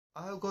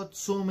I've got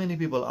so many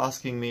people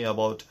asking me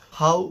about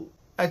how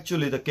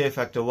actually the K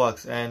factor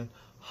works and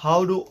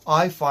how do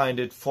I find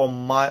it for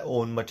my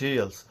own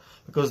materials,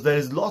 because there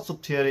is lots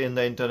of theory in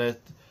the internet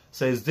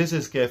says this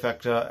is K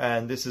factor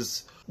and this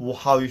is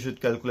how you should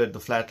calculate the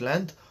flat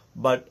length,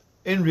 but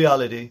in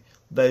reality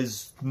there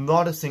is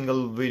not a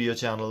single video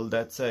channel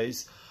that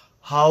says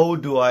how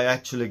do I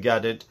actually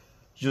get it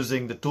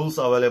using the tools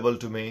available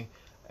to me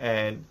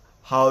and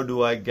how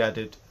do I get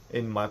it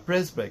in my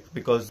press brake.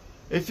 Because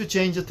if you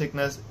change the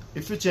thickness,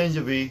 if you change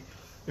the V,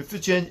 if you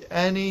change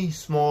any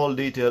small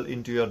detail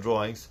into your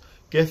drawings,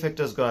 K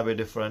factor is going to be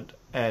different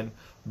and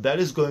that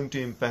is going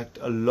to impact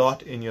a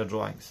lot in your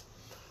drawings.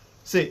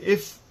 See,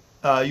 if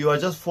you are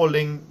just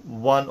folding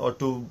one or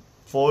two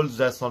folds,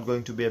 that's not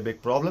going to be a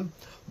big problem,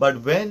 but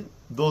when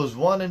those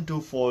one and two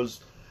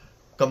folds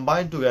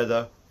combine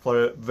together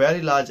for a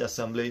very large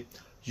assembly,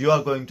 you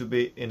are going to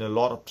be in a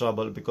lot of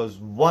trouble, because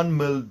 1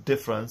 mil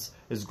difference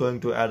is going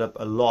to add up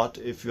a lot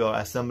if you are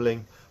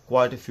assembling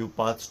quite a few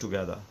parts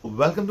together.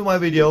 Welcome to my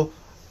video.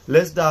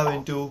 Let's dive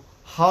into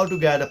how to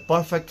get a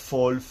perfect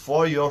fold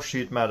for your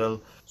sheet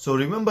metal. So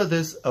remember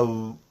this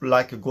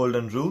like a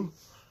golden rule.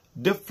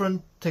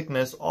 Different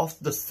thickness of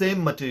the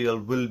same material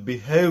will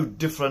behave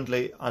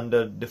differently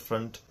under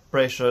different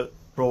pressure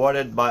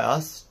provided by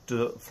us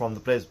from the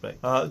press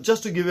brake.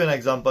 Just to give you an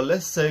example,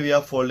 let's say we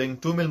are folding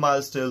 2mm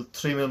mild steel,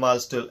 3mm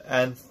mild steel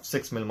and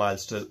 6mm mild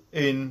steel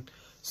in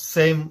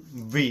same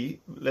V.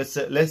 Let's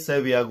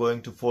say we are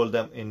going to fold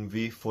them in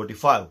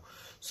V45.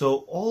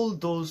 So all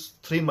those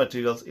three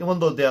materials, even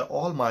though they are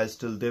all mild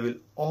steel, they will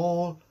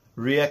all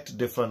react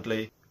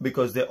differently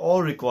because they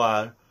all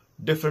require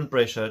different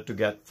pressure to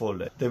get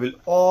folded. They will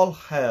all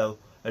have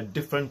a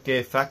different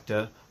K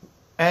factor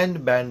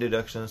and band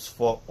deductions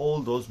for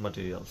all those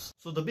materials.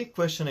 So the big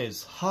question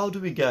is, how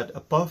do we get a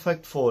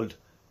perfect fold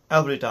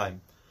every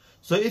time?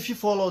 So if you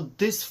follow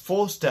these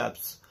 4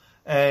 steps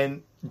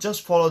and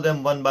just follow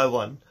them one by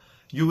one,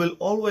 you will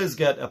always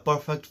get a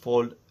perfect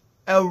fold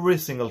every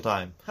single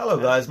time. Hello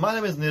guys, my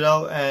name is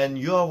Nirav and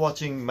you are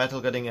watching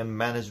Metal Cutting and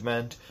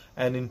Management,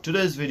 and in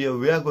today's video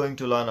we are going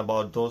to learn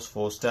about those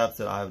 4 steps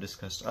that I have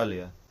discussed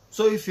earlier.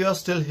 So if you are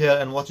still here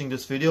and watching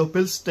this video,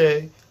 please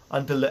stay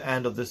until the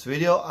end of this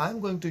video. I'm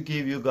going to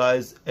give you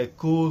guys a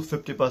cool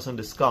 50%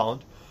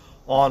 discount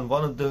on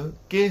one of the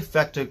K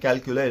factor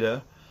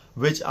calculator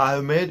which I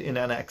have made in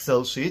an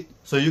Excel sheet.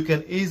 So you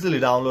can easily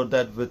download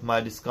that with my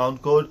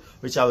discount code,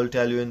 which I will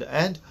tell you in the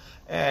end,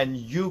 and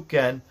you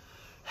can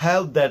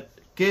have that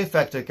K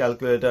factor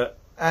calculator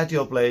at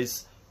your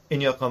place, in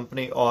your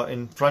company or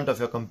in front of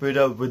your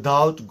computer,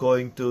 without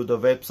going to the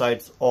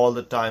websites all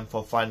the time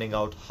for finding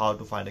out how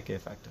to find a K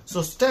factor.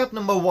 So step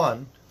number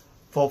 1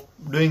 for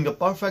doing a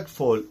perfect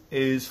fold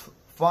is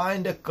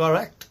find a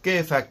correct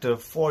K factor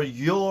for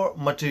your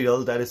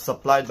material that is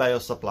supplied by your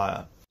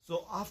supplier.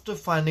 So after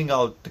finding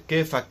out the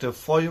K factor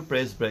for your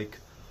press brake,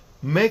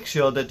 make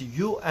sure that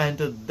you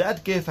enter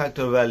that K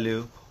factor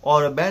value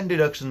or a band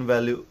deduction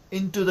value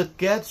into the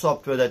CAD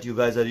software that you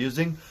guys are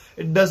using.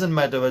 It doesn't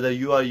matter whether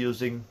you are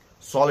using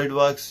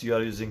SolidWorks, you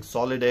are using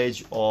Solid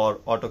Edge or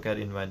AutoCAD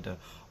Inventor.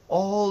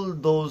 All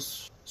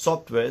those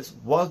softwares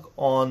work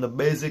on the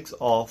basics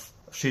of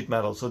sheet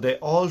metal, so they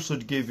all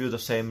should give you the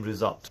same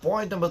result.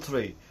 Point number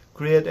 3,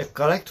 create a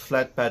correct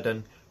flat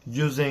pattern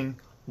using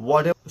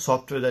whatever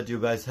software that you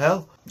guys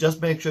have.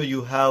 Just make sure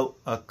you have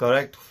a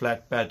correct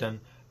flat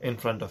pattern in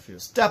front of you.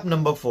 Step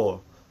number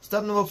 4.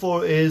 Step number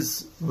 4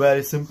 is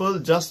very simple.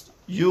 Just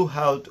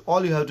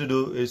all you have to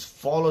do is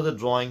follow the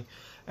drawing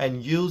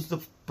and use the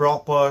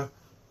proper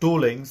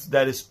toolings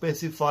that is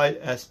specified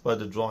as per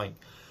the drawing.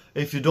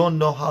 If you don't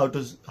know how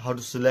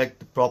to select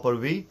the proper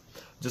V,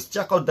 just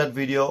check out that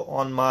video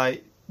on my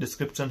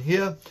description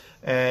here,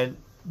 and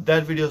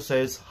that video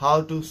says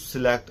how to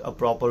select a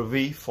proper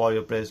V for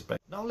your press brake.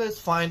 Now let's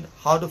find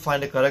how to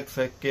find a correct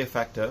K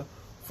factor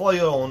for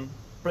your own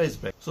press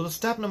brake. So the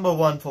step number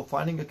 1 for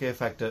finding a K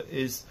factor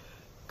is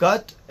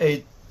cut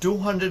a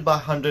 200 by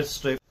 100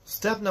 strip.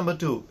 Step number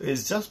 2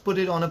 is just put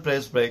it on a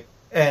press brake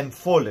and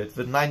fold it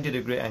with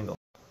 90-degree angle.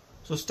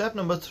 So step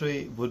number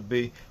 3 would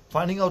be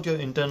finding out your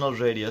internal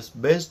radius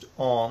based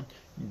on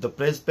the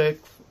press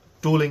brake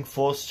tooling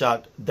force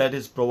chart that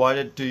is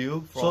provided to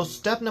you. So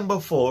step number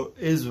 4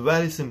 is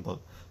very simple.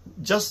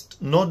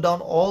 Just note down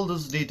all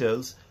those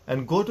details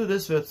and go to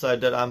this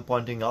website that I'm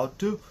pointing out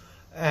to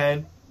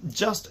and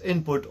just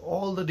input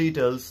all the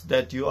details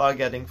that you are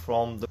getting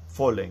from the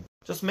folding.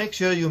 Just make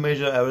sure you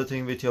measure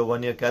everything with your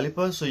vernier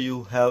caliper so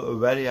you have a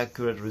very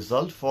accurate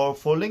result for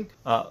folding.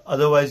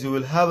 Otherwise you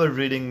will have a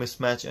reading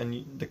mismatch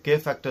and the K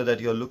factor that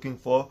you're looking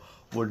for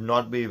would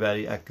not be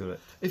very accurate.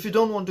 If you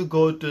don't want to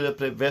go to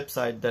the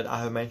website that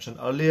I have mentioned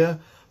earlier,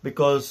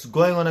 because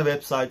going on a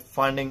website,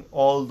 finding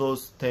all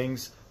those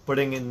things,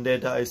 putting in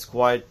data is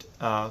quite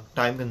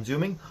time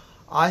consuming,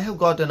 I have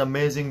got an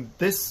amazing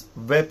this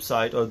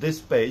website or this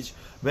page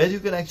where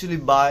you can actually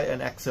buy an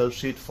Excel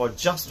sheet for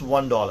just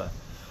 $1.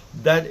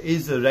 That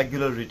is a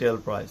regular retail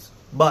price.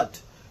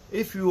 But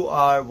if you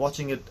are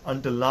watching it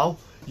until now,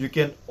 you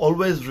can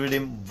always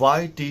redeem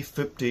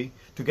YT50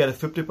 to get a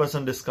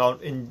 50%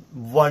 discount in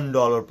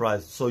 $1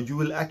 price. So you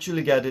will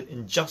actually get it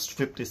in just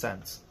 50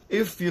 cents.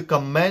 If you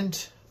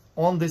comment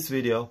on this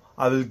video,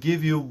 I will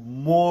give you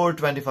more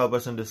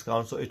 25%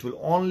 discount, so it will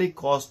only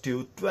cost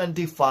you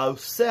 25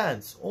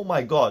 cents. Oh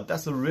my god,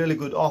 that's a really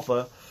good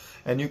offer,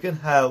 and you can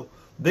have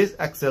this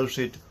Excel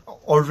sheet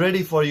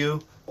already for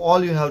you.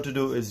 All you have to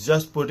do is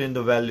just put in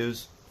the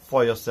values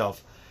for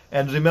yourself.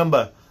 And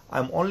remember,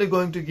 I'm only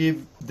going to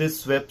give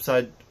this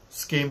website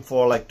scheme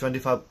for like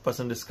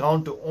 25%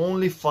 discount to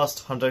only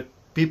first 100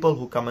 people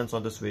who comments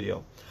on this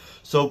video.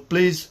 So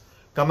please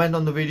comment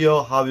on the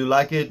video how you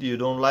like it, you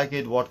don't like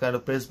it, what kind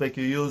of press break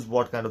you use,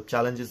 what kind of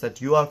challenges that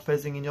you are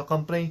facing in your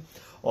company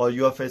or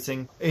you are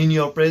facing in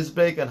your press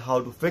break, and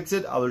how to fix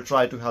it. I will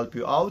try to help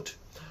you out.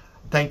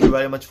 Thank you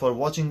very much for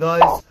watching,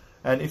 guys.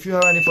 And if you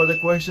have any further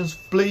questions,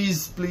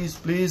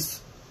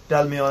 please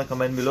tell me on a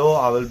comment below.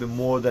 I will be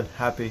more than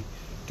happy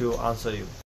to answer you.